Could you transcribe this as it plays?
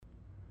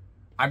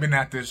I've been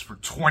at this for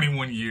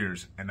 21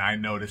 years, and I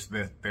noticed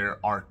that there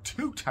are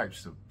two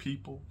types of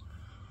people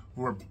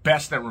who are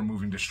best at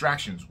removing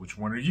distractions. Which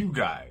one are you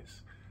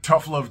guys?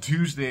 Tough Love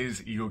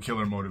Tuesdays, Ego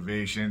Killer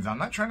Motivations. I'm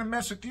not trying to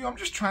mess with you. I'm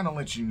just trying to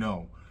let you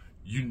know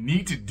you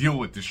need to deal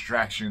with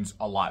distractions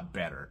a lot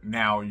better.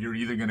 Now, you're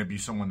either going to be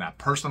someone that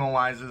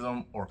personalizes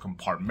them or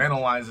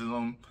compartmentalizes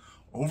them.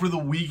 Over the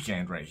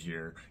weekend right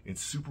here,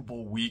 it's Super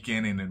Bowl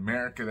weekend in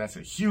America. That's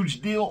a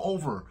huge deal.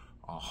 Over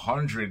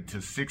 100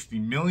 to 60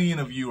 million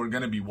of you are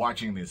going to be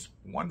watching this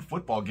one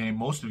football game.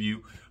 Most of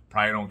you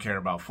probably don't care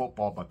about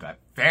football, but that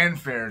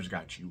fanfare's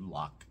got you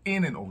locked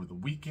in. And over the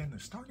weekend, the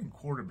starting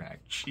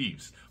quarterback,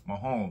 Chiefs,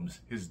 Mahomes,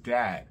 his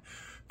dad,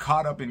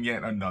 caught up in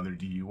yet another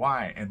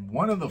DUI. And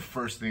one of the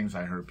first things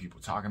I heard people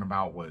talking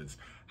about was,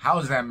 how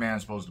is that man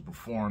supposed to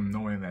perform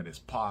knowing that his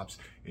pops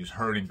is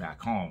hurting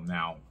back home?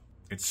 Now,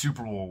 it's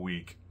Super Bowl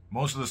week.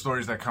 Most of the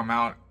stories that come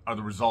out are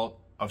the result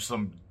of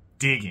some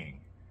digging.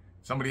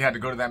 Somebody had to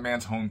go to that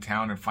man's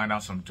hometown and find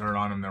out some dirt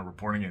on him. They're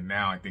reporting it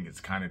now. I think it's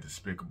kind of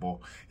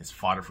despicable. It's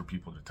fodder for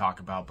people to talk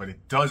about, but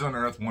it does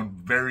unearth one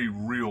very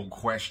real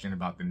question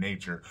about the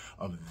nature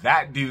of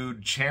that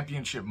dude,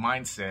 championship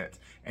mindset,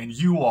 and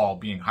you all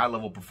being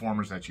high-level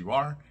performers that you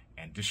are,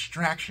 and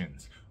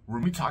distractions.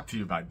 When we talk to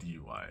you about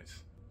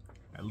DUIs,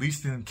 at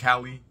least in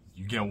Cali,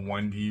 you get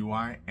one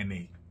DUI, and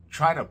they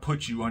try to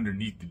put you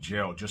underneath the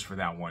jail just for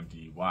that one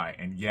DUI.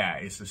 And yeah,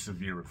 it's a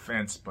severe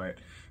offense, but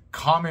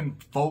common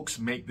folks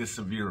make this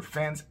severe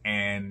offense,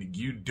 and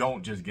you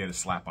don't just get a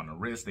slap on the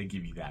wrist. They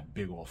give you that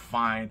big old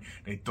fine.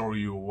 They throw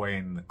you away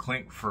in the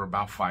clink for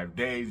about 5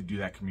 days, do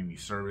that community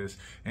service,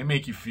 and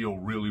make you feel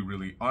really,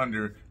 really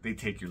under. They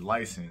take your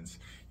license.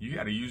 You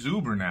got to use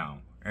Uber now.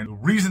 And the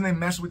reason they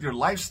mess with your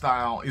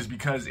lifestyle is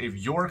because if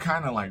you're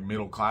kind of like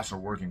middle class or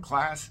working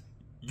class,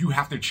 you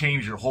have to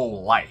change your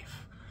whole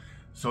life.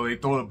 So they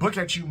throw the book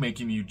at you,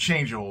 making you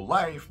change your whole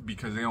life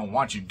because they don't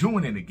want you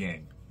doing it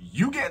again.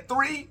 You get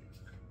 3,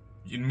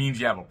 it means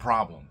you have a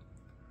problem.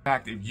 In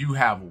fact, if you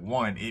have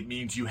 1, it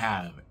means you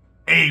have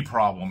a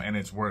problem and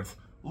it's worth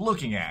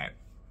looking at.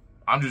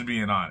 I'm just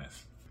being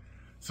honest.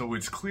 So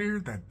it's clear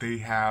that they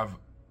have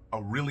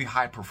a really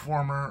high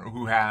performer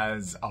who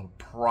has a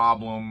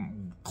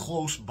problem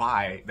close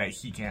by that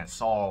he can't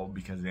solve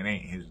because it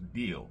ain't his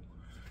deal.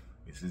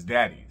 It's his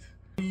daddy's.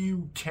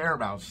 You care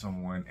about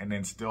someone and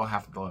then still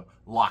have to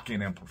lock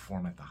in and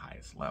perform at the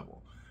highest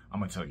level. I'm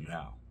going to tell you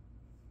how.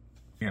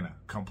 You're going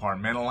to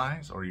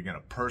compartmentalize or you're going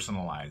to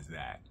personalize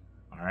that.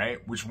 All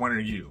right? Which one are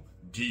you?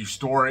 Do you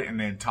store it and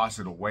then toss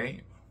it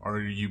away? Or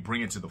do you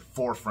bring it to the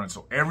forefront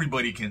so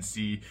everybody can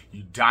see,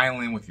 you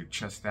dial in with your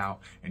chest out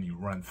and you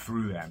run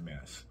through that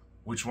mess?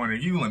 Which one are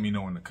you? Let me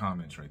know in the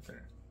comments right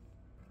there.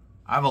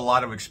 I have a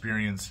lot of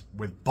experience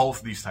with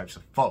both these types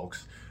of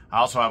folks. I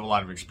also have a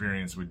lot of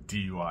experience with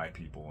DUI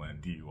people and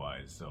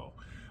DUIs. So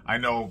I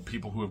know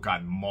people who have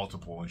gotten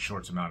multiple in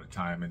short amount of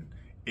time, and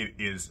it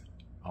is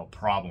a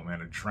problem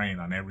and a drain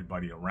on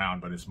everybody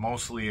around, but it's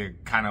mostly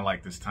kind of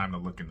like this time to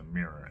look in the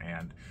mirror.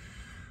 And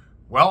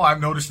well,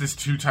 I've noticed this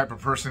type of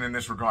person in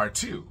this regard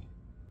too.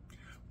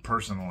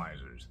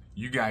 Personalizers.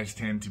 You guys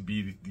tend to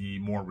be the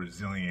more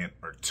resilient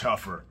or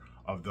tougher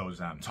of those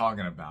I'm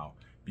talking about,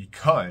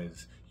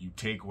 because you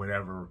take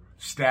whatever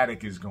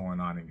static is going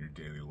on in your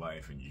daily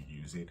life and you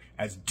use it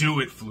as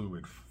do-it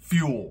fluid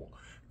fuel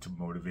to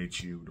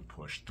motivate you to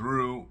push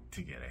through,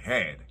 to get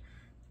ahead.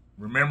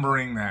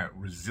 Remembering that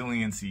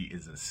resiliency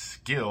is a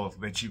skill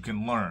that you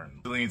can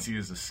learn. Resiliency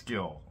is a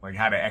skill, like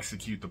how to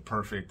execute the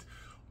perfect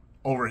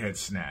overhead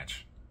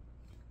snatch.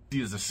 It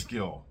is a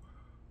skill,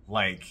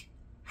 like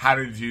how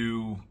to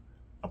do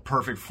a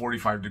perfect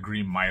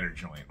 45-degree miter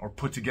joint or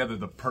put together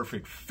the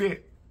perfect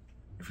fit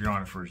if you're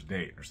on a first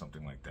date or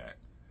something like that.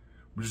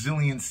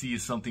 Resiliency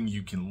is something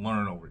you can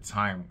learn over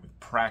time with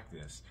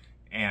practice.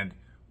 And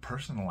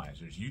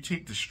personalizers, you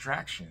take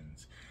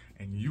distractions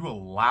and you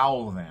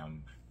allow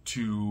them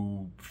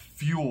to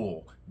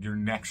fuel your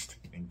next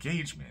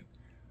engagement.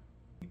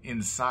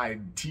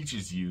 Inside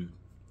teaches you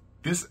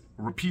this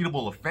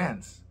repeatable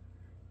offense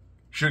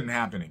shouldn't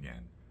happen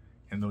again.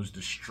 And those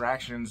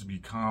distractions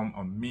become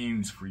a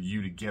means for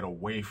you to get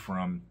away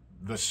from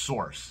the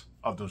source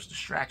of those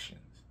distractions.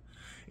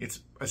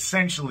 It's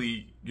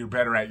essentially, you're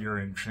better at your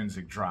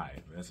intrinsic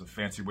drive. That's a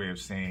fancy way of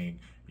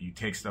saying you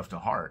take stuff to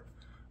heart,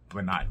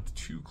 but not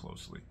too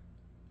closely.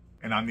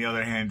 And on the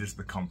other hand is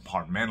the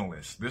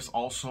compartmentalist. This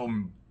also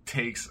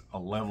takes a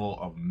level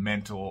of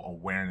mental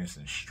awareness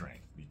and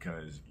strength,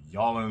 because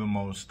y'all are the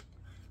most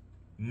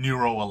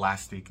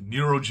neuroelastic,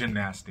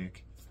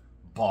 neurogymnastic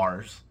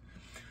bars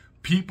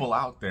people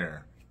out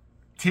there.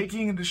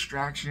 Taking a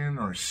distraction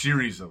or a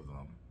series of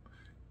them,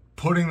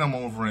 putting them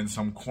over in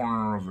some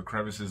corner of the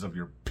crevices of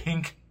your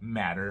pink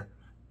matter,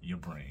 your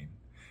brain,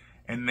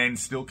 and then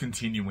still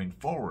continuing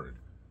forward.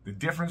 The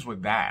difference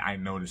with that, I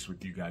noticed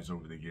with you guys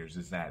over the years,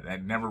 is that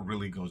that never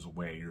really goes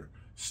away. You're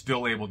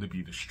still able to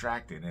be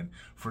distracted. And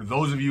for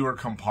those of you who are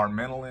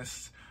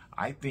compartmentalists,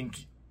 I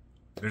think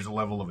there's a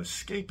level of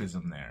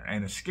escapism there.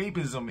 And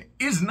escapism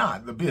is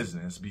not the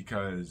business,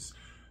 because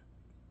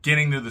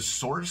getting to the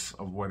source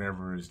of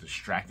whatever is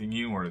distracting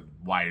you or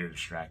why you're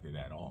distracted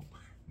at all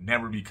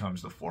never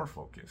becomes the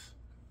focus.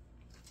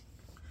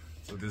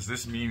 So does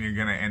this mean you're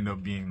going to end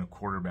up being the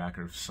quarterback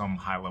of some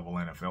high-level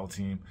NFL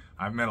team?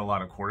 I've met a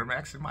lot of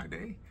quarterbacks in my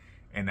day,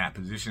 and that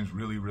position's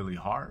really, really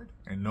hard.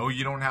 And no,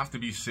 you don't have to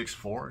be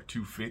 6'4",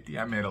 250.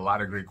 I met a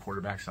lot of great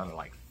quarterbacks out of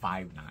like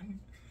 5'9",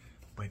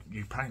 but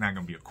you're probably not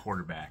going to be a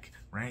quarterback,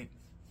 right?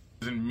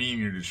 Doesn't mean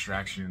your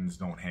distractions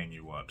don't hang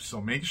you up. So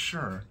make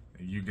sure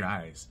that you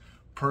guys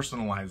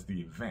personalize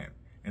the event.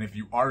 And if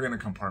you are going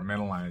to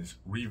compartmentalize,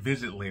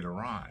 revisit later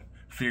on,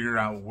 figure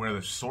out where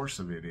the source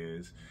of it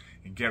is,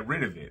 and get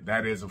rid of it.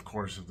 That is, of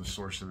course, if the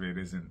source of it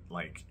isn't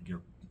like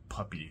your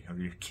puppy or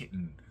your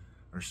kitten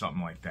or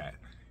something like that.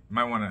 You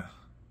might want to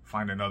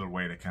find another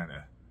way to kind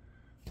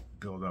of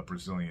build up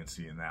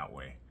resiliency in that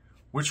way.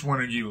 Which one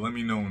are you? Let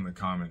me know in the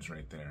comments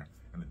right there.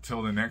 And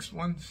until the next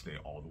one, stay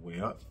all the way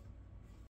up.